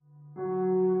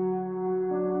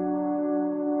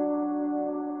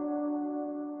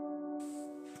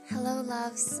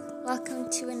loves, welcome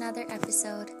to another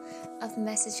episode of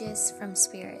Messages from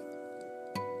Spirit.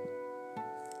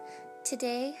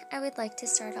 Today, I would like to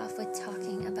start off with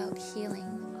talking about healing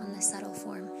on the subtle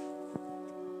form.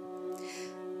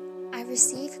 I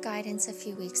received guidance a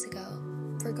few weeks ago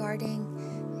regarding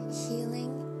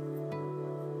healing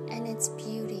and its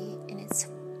beauty in its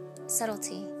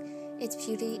subtlety, its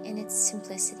beauty in its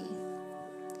simplicity.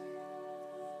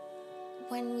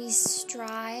 When we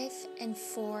strive and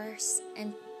force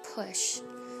and push,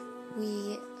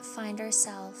 we find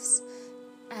ourselves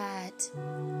at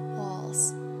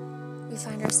walls. We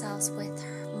find ourselves with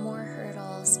more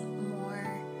hurdles,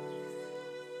 more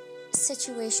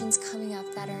situations coming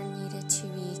up that are needed to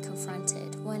be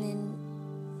confronted. When in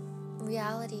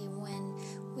reality, when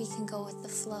we can go with the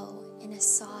flow in a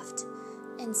soft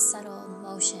and subtle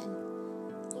motion,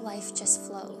 life just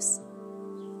flows.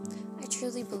 I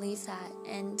truly believe that,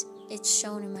 and it's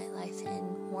shown in my life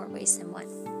in more ways than one.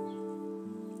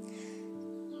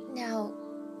 Now,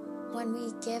 when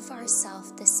we give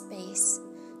ourselves the space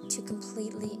to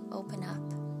completely open up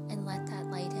and let that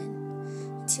light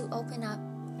in, to open up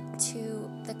to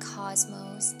the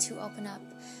cosmos, to open up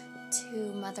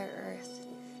to Mother Earth,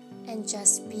 and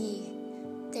just be,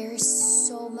 there's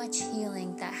so much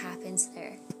healing that happens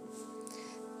there.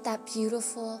 That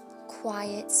beautiful,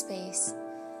 quiet space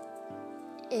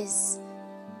is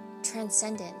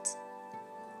transcendent.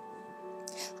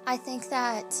 I think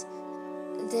that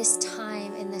this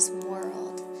time in this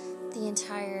world, the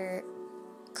entire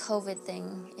COVID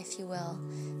thing, if you will,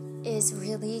 is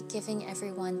really giving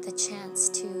everyone the chance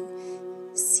to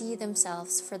see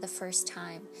themselves for the first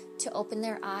time, to open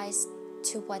their eyes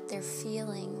to what they're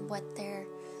feeling, what they're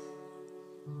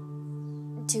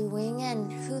doing,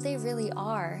 and who they really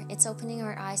are. It's opening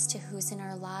our eyes to who's in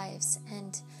our lives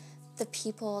and the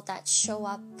people that show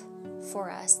up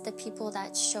for us, the people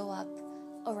that show up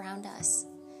around us.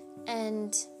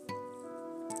 And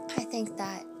I think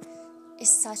that is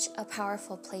such a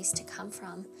powerful place to come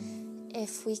from.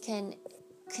 If we can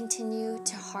continue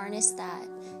to harness that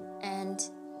and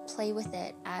play with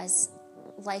it as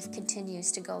life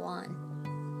continues to go on.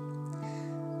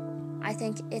 I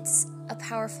think it's a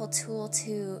powerful tool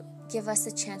to give us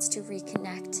a chance to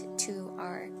reconnect to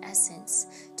our essence,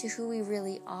 to who we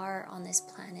really are on this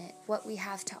planet, what we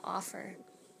have to offer.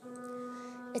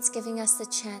 It's giving us the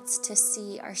chance to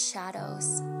see our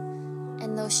shadows,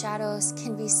 and those shadows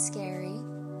can be scary.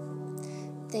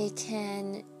 They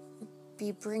can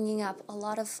be bringing up a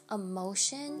lot of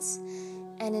emotions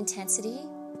and intensity,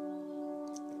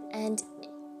 and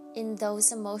in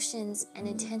those emotions and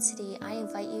intensity, I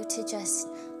invite you to just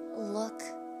look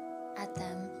at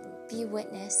them, be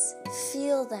witness,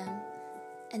 feel them,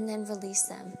 and then release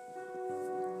them.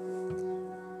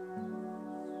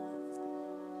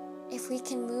 If we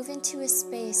can move into a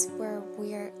space where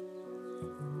we're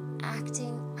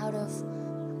acting out of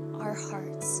our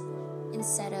hearts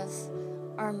instead of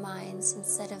our minds,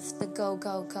 instead of the go,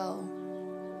 go, go,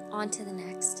 on to the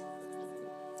next,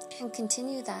 and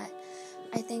continue that,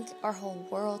 I think our whole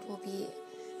world will be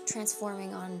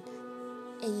transforming on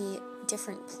a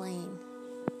different plane.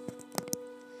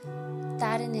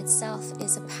 That in itself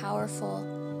is a powerful,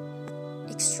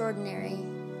 extraordinary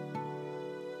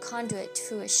conduit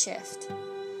to a shift.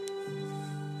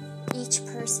 Each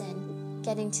person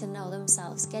getting to know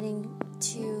themselves, getting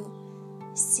to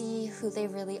see who they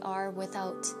really are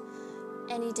without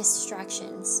any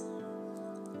distractions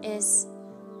is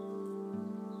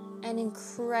an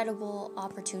incredible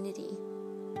opportunity.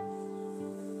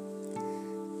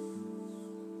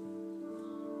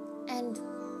 And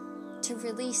to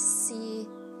really see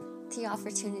the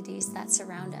opportunities that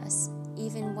surround us,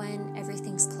 even when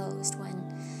everything's closed, when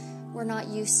we're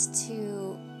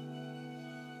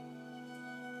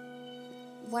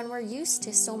used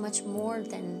to so much more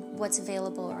than what's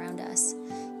available around us,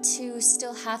 to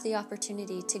still have the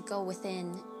opportunity to go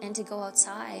within and to go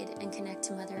outside and connect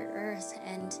to Mother Earth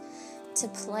and to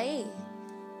playing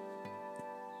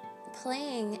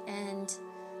and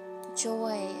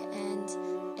joy and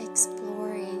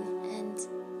exploring and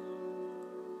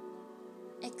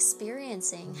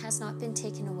experiencing has not been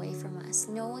taken away from us.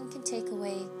 No one can take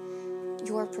away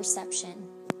your perception,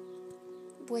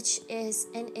 which is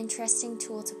an interesting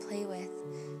tool to play with.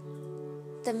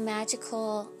 The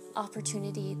magical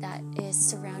opportunity that is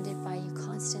surrounded by you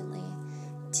constantly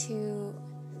to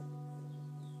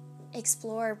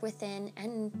explore within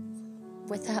and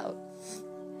without,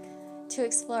 to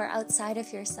explore outside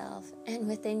of yourself and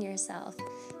within yourself,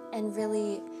 and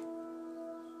really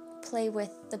play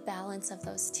with the balance of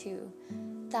those two.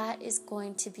 That is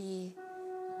going to be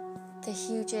the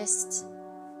hugest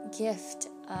gift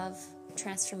of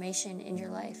transformation in your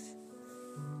life.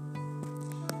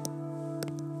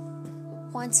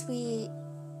 Once we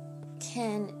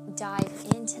can dive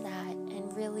into that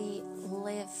and really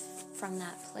live from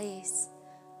that place,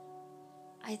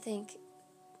 I think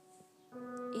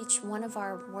each one of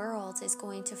our worlds is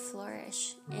going to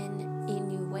flourish in a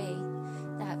new way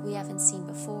that we haven't seen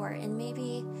before. And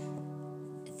maybe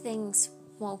things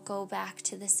won't go back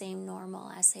to the same normal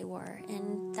as they were.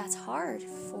 And that's hard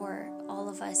for all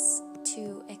of us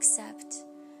to accept.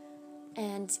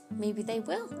 And maybe they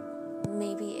will.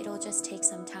 Maybe it'll just take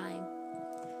some time.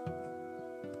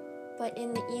 But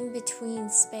in the in-between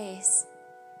space,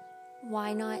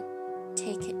 why not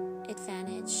take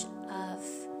advantage of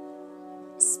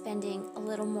spending a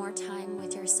little more time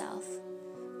with yourself,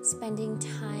 spending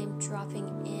time dropping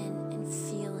in and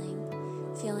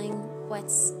feeling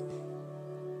what's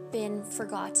been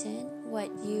forgotten,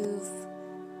 what you've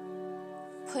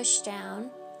pushed down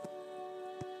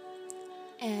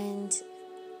and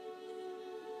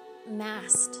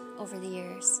masked over the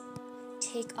years.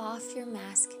 Take off your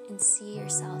mask and see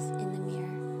yourself in the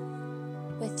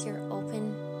mirror with your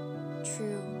open,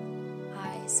 true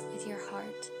eyes, with your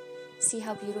heart. See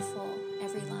how beautiful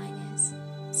every line is.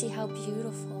 See how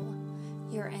beautiful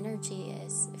your energy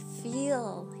is.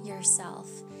 Feel yourself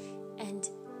and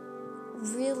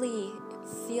really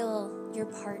feel your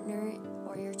partner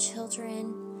or your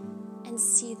children and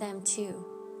see them too.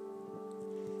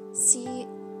 See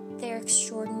their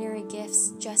extraordinary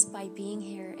gifts just by being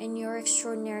here, and your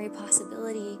extraordinary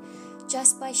possibility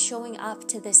just by showing up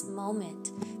to this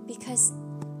moment, because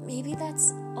maybe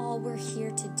that's all we're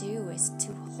here to do, is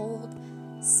to hold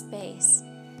space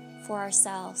for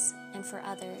ourselves and for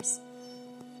others.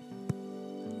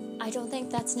 I don't think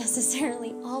that's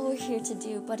necessarily all we're here to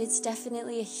do, but it's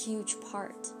definitely a huge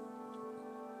part.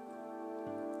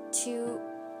 To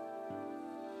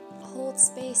hold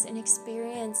space and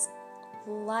experience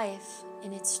life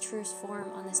in its truest form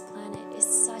on this planet is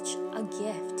such a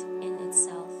gift in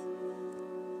itself.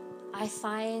 I've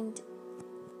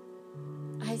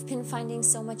been finding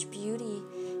so much beauty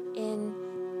in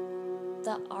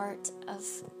the art of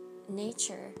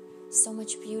nature, so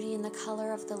much beauty in the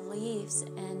color of the leaves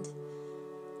and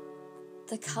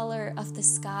the color of the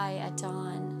sky at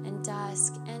dawn and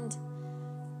dusk, and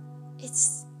it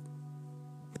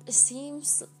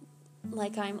seems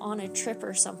like I'm on a trip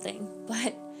or something,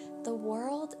 but the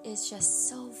world is just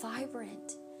so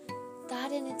vibrant.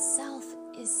 That in itself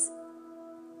is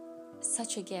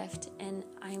such a gift, and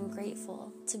I'm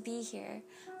grateful to be here.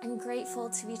 I'm grateful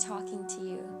to be talking to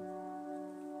you.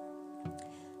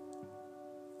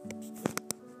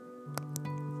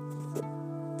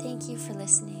 Thank you for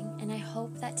listening, and I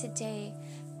hope that today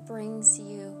brings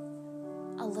you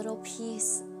a little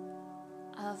piece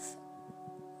of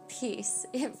peace.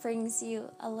 It brings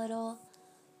you a little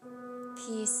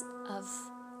piece of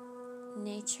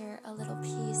nature, a little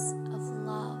piece of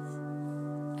love.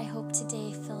 I hope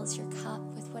today fills your cup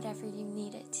with whatever you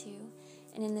need it to.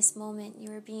 And in this moment,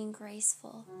 you are being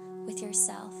graceful with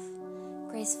yourself,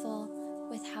 graceful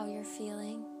with how you're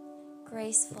feeling,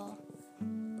 graceful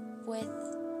with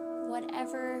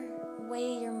whatever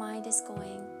way your mind is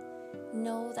going.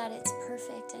 Know that it's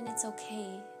perfect and it's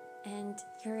okay, and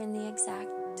you're in the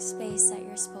exact space that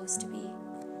you're supposed to be.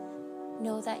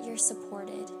 Know that you're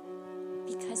supported,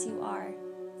 because you are.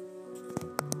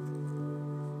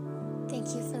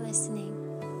 Thank you for listening.